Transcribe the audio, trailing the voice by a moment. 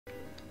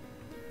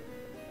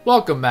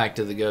Welcome back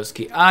to the Ghost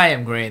Key. I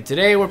am Green.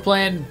 Today we're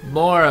playing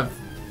more of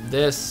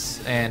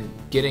this and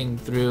getting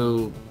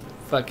through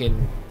fucking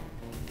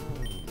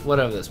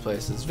whatever this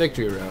place is.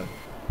 Victory Road.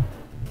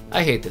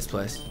 I hate this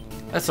place.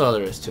 That's all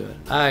there is to it.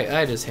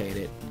 I just hate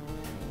it.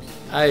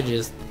 I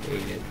just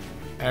hate it.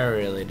 I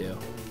really do.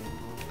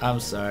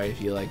 I'm sorry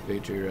if you like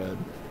Victory Road.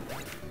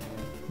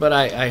 But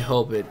I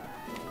hope it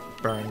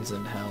burns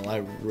in hell.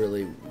 I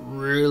really,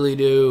 really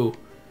do.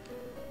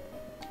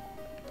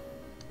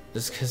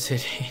 Just because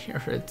it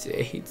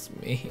irritates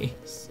me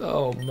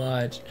so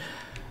much.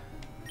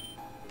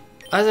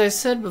 As I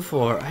said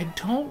before, I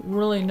don't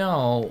really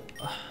know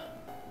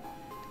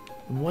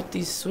what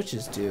these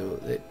switches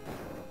do.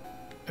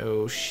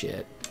 Oh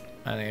shit.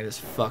 I think I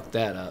just fucked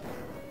that up.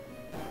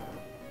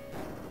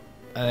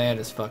 I think I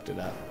just fucked it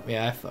up.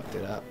 Yeah, I fucked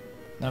it up.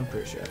 I'm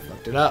pretty sure I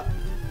fucked it up.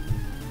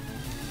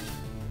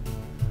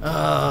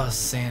 Oh,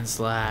 Sand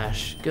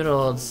Slash. Good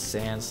old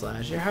Sand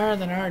Slash. You're higher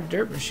than our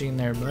dirt machine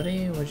there,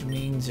 buddy, which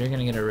means you're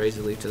gonna get a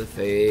razor leaf to the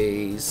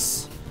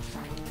face.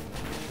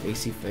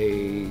 Facey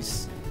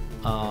face.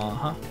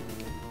 I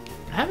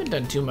haven't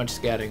done too much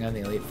scouting on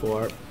the Elite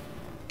Four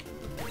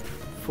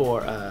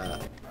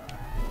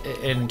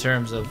in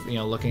terms of, you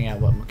know, looking at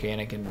what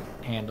mechanic can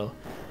handle.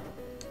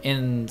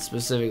 In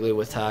specifically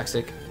with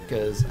Toxic,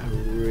 because I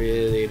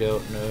really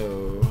don't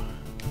know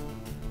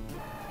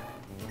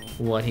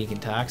what he can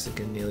Toxic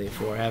in the Elite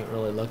Four. I haven't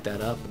really looked that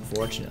up,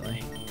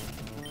 unfortunately.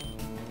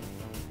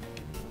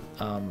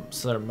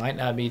 So there might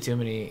not be too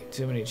many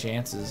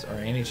chances or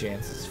any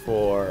chances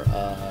for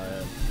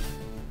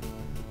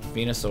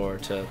Venusaur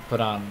to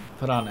put on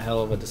a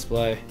hell of a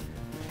display,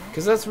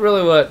 because that's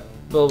really what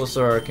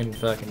Bulbasaur can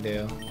fucking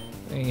do.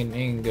 He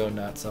can go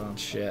nuts on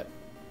shit.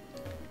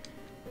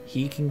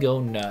 He can go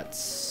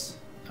nuts.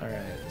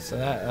 Alright, so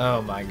that,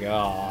 oh my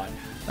god.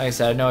 Like I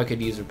said, I know I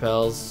could use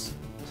repels.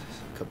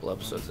 A couple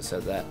episodes I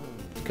said that.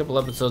 A couple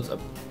episodes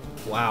of,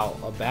 wow,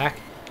 back?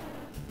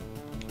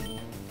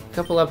 A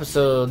couple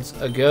episodes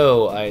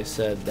ago I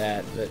said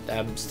that, but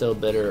I'm still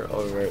bitter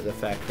over the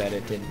fact that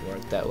it didn't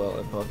work that well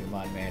in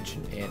Pokemon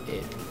Mansion, and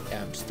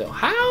I'm still,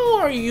 how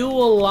are you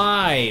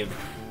alive?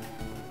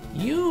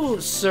 You,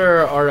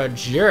 sir, are a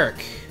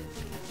jerk.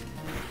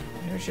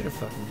 I should have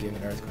fucking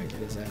given Earthquake to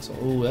this asshole.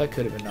 Ooh, that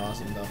could have been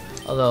awesome though.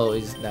 Although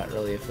he's not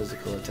really a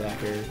physical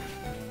attacker.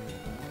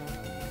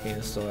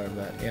 Venusaur,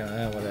 but you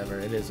know, whatever.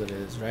 It is what it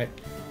is, right?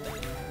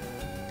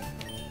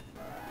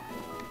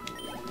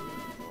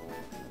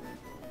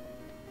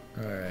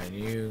 Alright,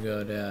 you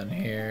go down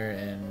here,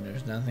 and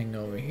there's nothing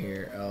over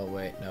here. Oh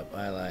wait, nope,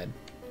 I lied.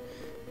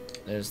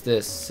 There's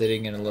this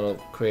sitting in a little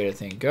crater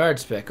thing. Guard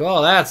spec.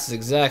 Oh, that's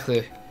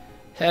exactly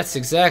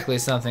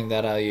something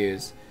that I'll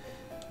use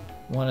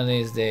one of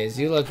these days.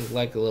 You look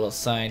like a little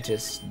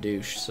scientist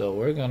douche, so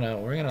we're gonna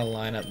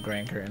line up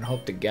Granker and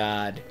hope to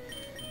God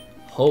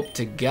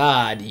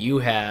you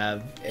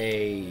have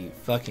a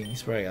fucking,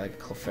 he's probably got like a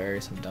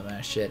Clefairy, some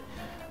dumbass shit.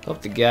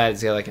 Hope to God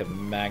he's got like a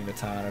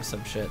Magneton or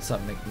some shit,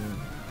 something that can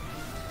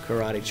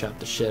karate chop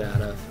the shit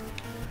out of.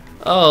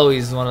 Oh,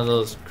 he's one of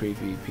those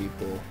creepy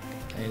people.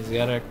 And he's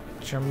got a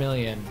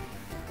Charmeleon.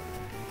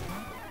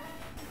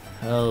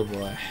 Oh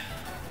boy.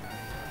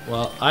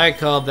 Well, I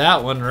called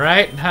that one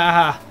right.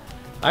 Haha.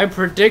 I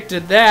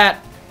predicted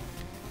that.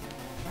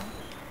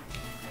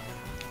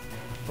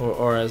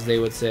 Or as they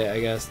would say, I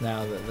guess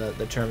now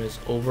the term is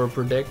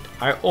over-predict.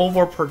 I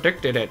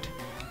over-predicted it.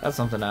 That's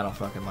something I don't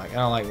fucking like. I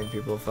don't like when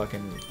people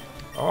fucking,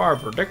 oh, I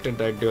predicted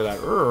they'd do that.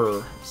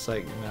 Urgh. It's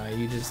like, no,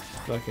 you just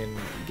fucking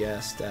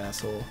guessed,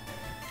 asshole.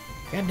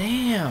 God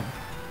damn.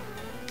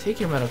 Take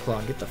your Metal Claw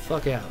and get the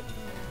fuck out.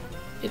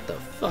 Get the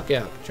fuck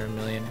out,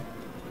 Charmeleon.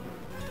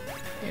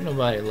 Ain't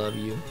nobody love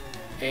you.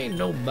 Ain't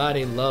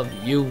nobody love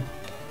you.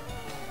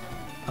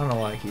 I don't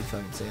know why I keep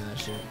fucking saying that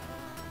shit.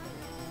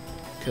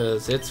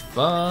 Cause it's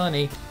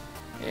funny.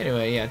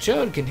 Anyway, yeah,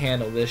 Chode can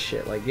handle this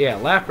shit. Like, yeah,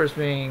 Lapras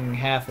being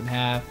half and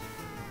half.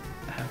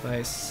 Half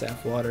ice,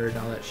 half water, and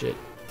all that shit.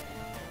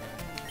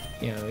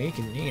 You know, he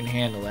can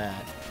handle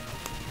that.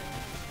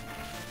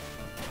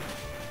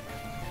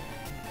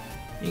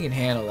 He can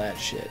handle that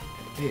shit.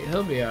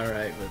 He'll be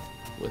alright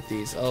with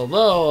these.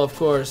 Although, of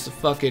course, the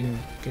fucking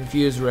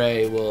Confuse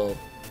Ray will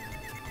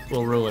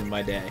ruin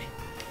my day.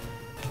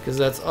 Because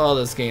that's all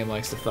this game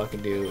likes to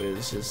fucking do,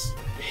 is just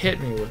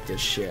hit me with this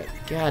shit.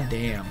 God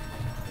damn.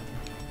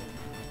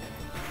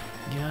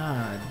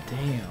 God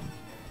damn.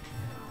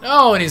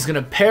 Oh, and he's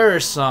gonna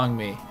Perish Song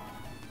me.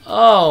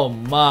 Oh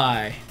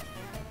my.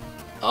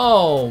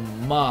 Oh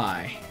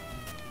my.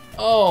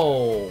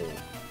 Oh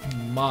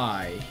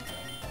my.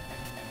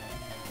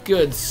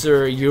 Good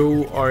sir,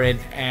 you are an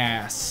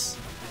ass.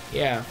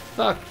 Yeah,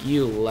 fuck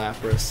you,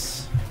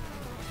 Lapras.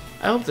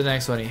 I hope the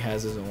next one he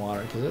has isn't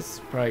water, because that's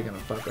probably gonna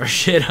fuck our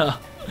shit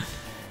up.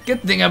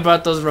 Good thing I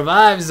brought those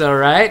revives,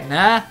 alright? It's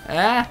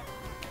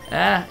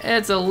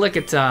a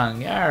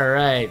Lickitung.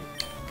 Alright.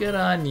 Good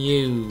on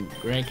you,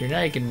 Granker.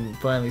 Now you can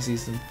finally see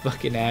some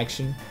fucking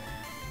action.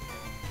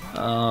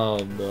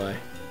 Oh boy.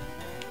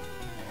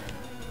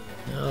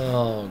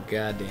 Oh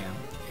goddamn.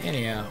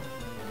 Anyhow,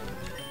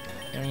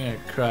 I'm gonna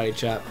karate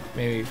chop.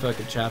 Maybe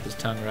fucking chop his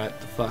tongue right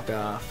the fuck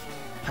off.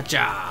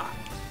 Hacha!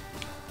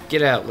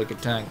 Get out, lick a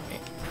tongue.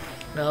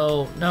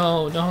 No,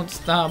 no, don't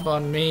stomp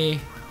on me.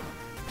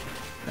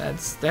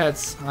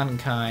 That's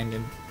unkind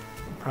and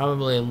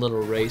probably a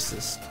little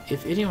racist.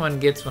 If anyone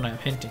gets what I'm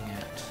hinting at.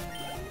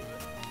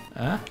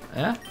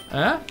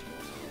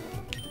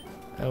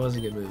 That was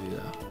a good movie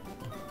though.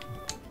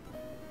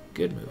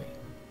 Good movie.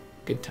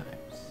 Good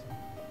times.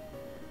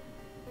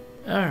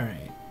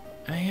 Alright.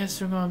 I guess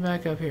we're going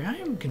back up here. I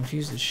am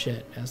confused as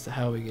shit as to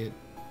how we get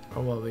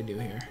or what we do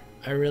here.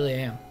 I really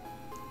am.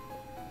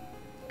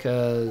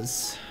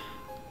 Cause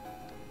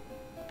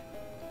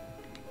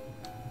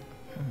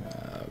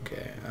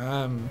okay.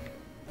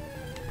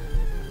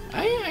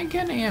 I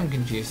kinda am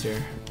confused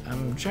here.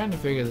 I'm trying to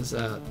figure this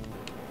out.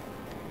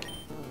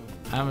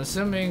 I'm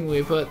assuming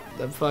we put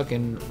the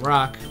fucking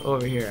rock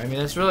over here. I mean,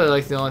 that's really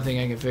like the only thing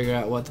I can figure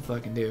out what to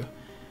fucking do.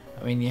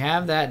 I mean, you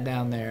have that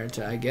down there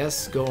to, I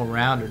guess, go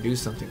around or do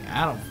something.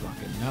 I don't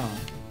fucking know.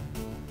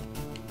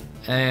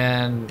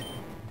 And,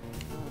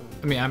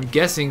 I mean, I'm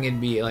guessing it'd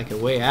be like a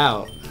way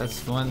out. That's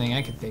the one thing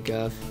I can think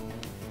of.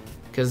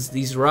 Because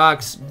these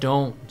rocks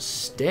don't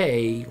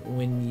stay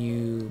when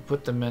you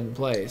put them in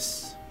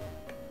place.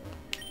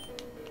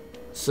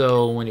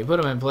 So when you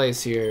put them in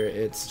place here,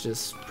 it's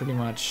just pretty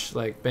much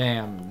like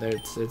bam,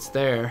 it's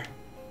there.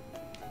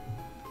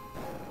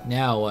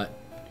 Now what?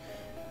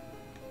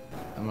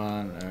 Come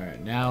on,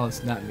 alright, now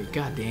let's not be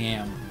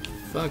goddamn.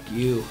 Fuck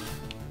you.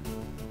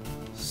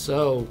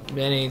 So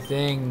many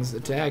things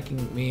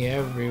attacking me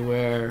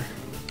everywhere.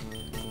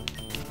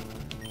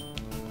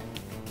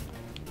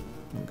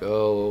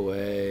 Go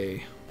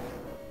away.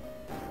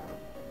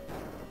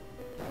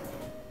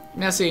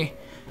 Now see,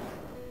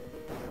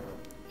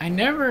 I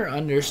never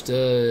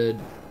understood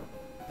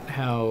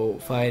how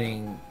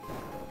fighting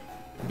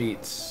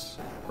beats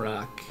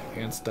rock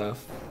and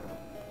stuff.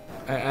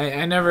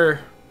 I never...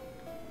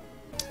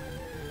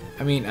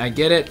 I mean, I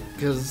get it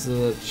because of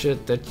the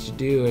shit that you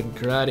do in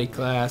karate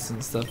class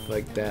and stuff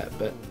like that,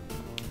 but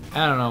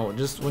I don't know,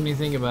 just when you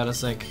think about it,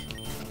 it's like,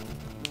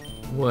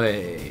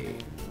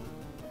 wait.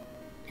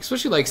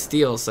 Especially like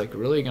steel, it's like,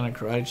 really gonna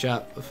karate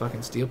chop a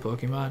fucking steel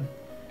Pokemon?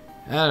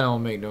 That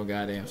don't make no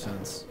goddamn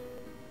sense.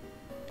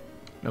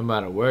 No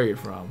matter where you're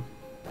from.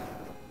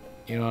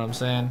 You know what I'm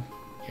saying?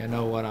 You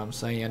know what I'm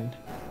saying?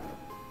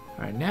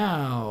 Alright,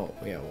 now,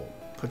 yeah, we'll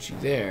put you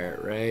there,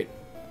 right?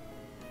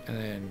 And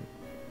then,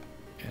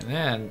 and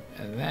then,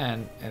 and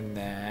then, and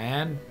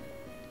then,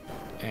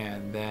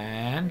 and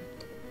then,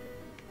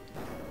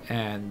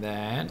 and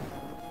then.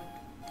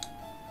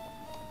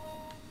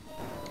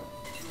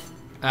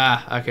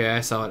 Ah, okay,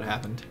 I saw what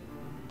happened.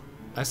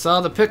 I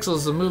saw the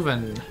pixels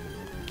moving.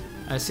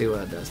 I see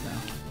what it does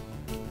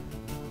now.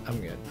 I'm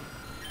good.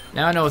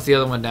 Now I know what the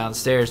other one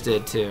downstairs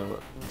did too,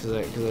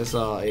 because I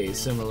saw a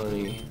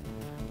similarly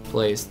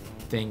placed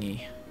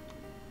thingy.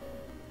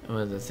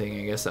 With the thing,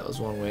 I guess that was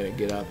one way to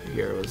get up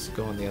here, was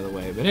going the other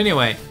way. But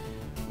anyway,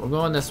 we're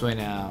going this way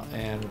now,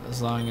 and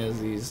as long as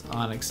these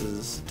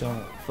onyxes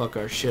don't fuck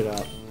our shit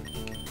up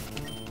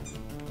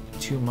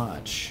too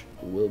much,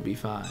 we'll be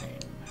fine.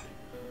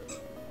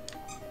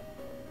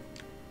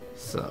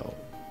 So,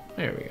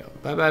 there we go.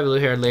 Bye-bye,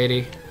 blue-haired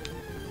lady.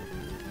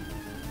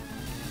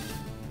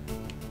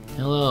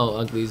 Hello,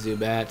 ugly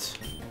Zubat.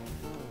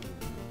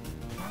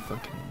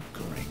 Fucking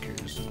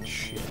grankers and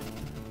shit.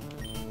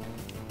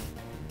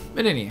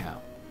 But anyhow,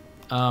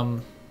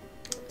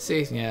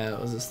 see, yeah, it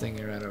was this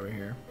thingy right over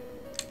here.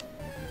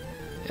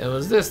 It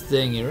was this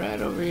thingy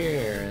right over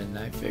here, and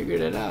I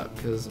figured it out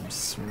because I'm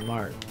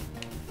smart.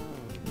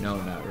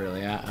 No, not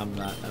really. I'm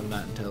not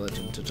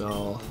intelligent at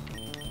all.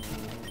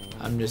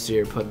 I'm just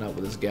here putting up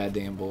with this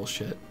goddamn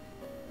bullshit.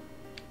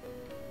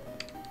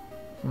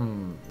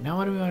 Now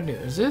what do we want to do?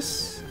 Is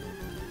this...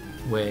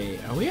 Wait,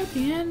 are we at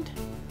the end?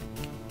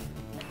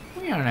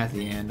 We aren't at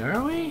the end,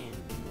 are we?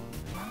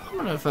 I'm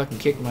gonna fucking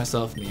kick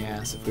myself in the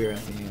ass if we're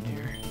at the end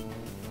here.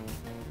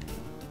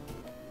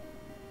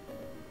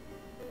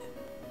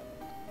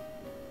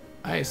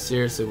 I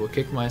seriously will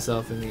kick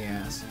myself in the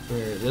ass.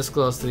 We're this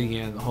close to the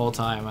end the whole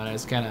time, and I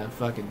was kind of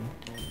fucking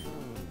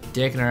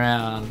dicking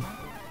around,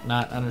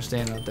 not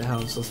understanding what the hell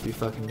I'm supposed to be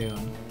fucking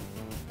doing.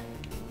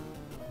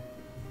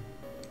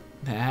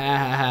 Ha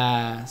ha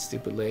ha,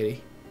 stupid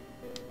lady.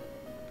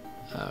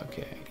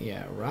 Okay,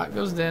 yeah, rock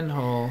goes down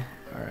hole.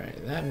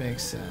 Alright, that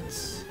makes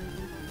sense.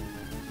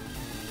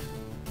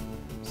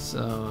 So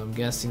I'm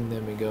guessing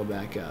then we go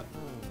back up.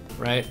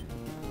 Right?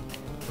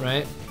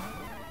 Right?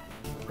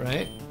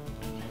 Right?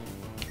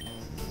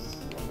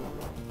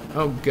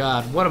 Oh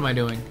god, what am I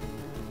doing?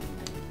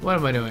 What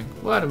am I doing?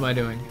 What am I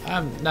doing?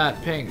 I'm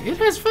not paying. It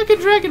has fucking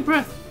dragon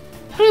breath!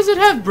 How does it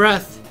have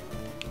breath?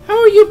 How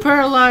are you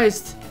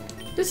paralyzed?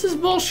 This is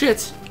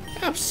bullshit.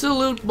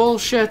 Absolute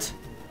bullshit.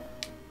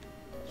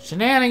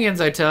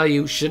 Shenanigans, I tell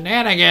you.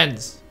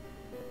 Shenanigans!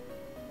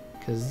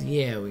 Cause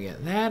yeah, we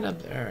got that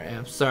up there. Alright,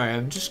 I'm sorry,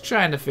 I'm just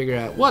trying to figure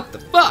out what the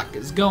fuck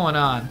is going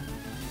on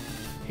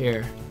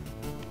here.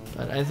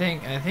 But I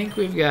think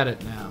we've got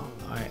it now.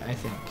 I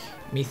think.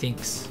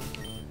 Methinks.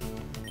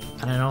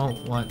 And I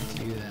don't want to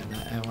do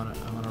that. I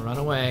wanna run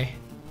away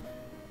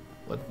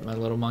with my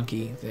little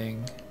monkey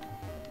thing.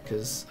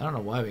 Because I don't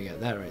know why we got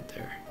that right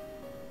there.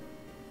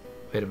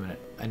 Wait a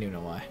minute. I do know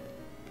why.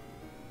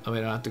 Oh, we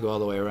don't have to go all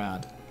the way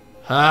around.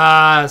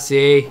 Ah,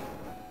 see?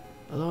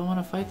 Although I want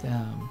to fight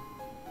them.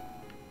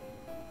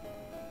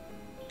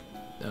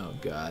 Oh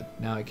god,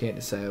 now I can't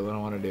decide what I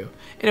want to do.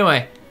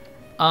 Anyway,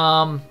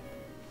 I'm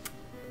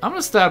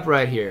gonna stop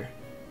right here.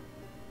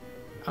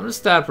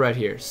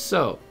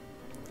 So,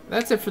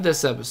 that's it for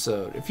this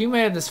episode. If you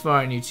made it this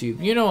far on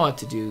YouTube, you know what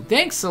to do.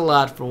 Thanks a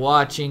lot for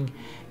watching,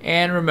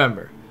 and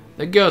remember,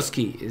 the ghost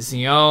key is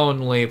the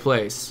only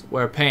place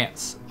where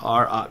pants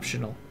are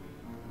optional.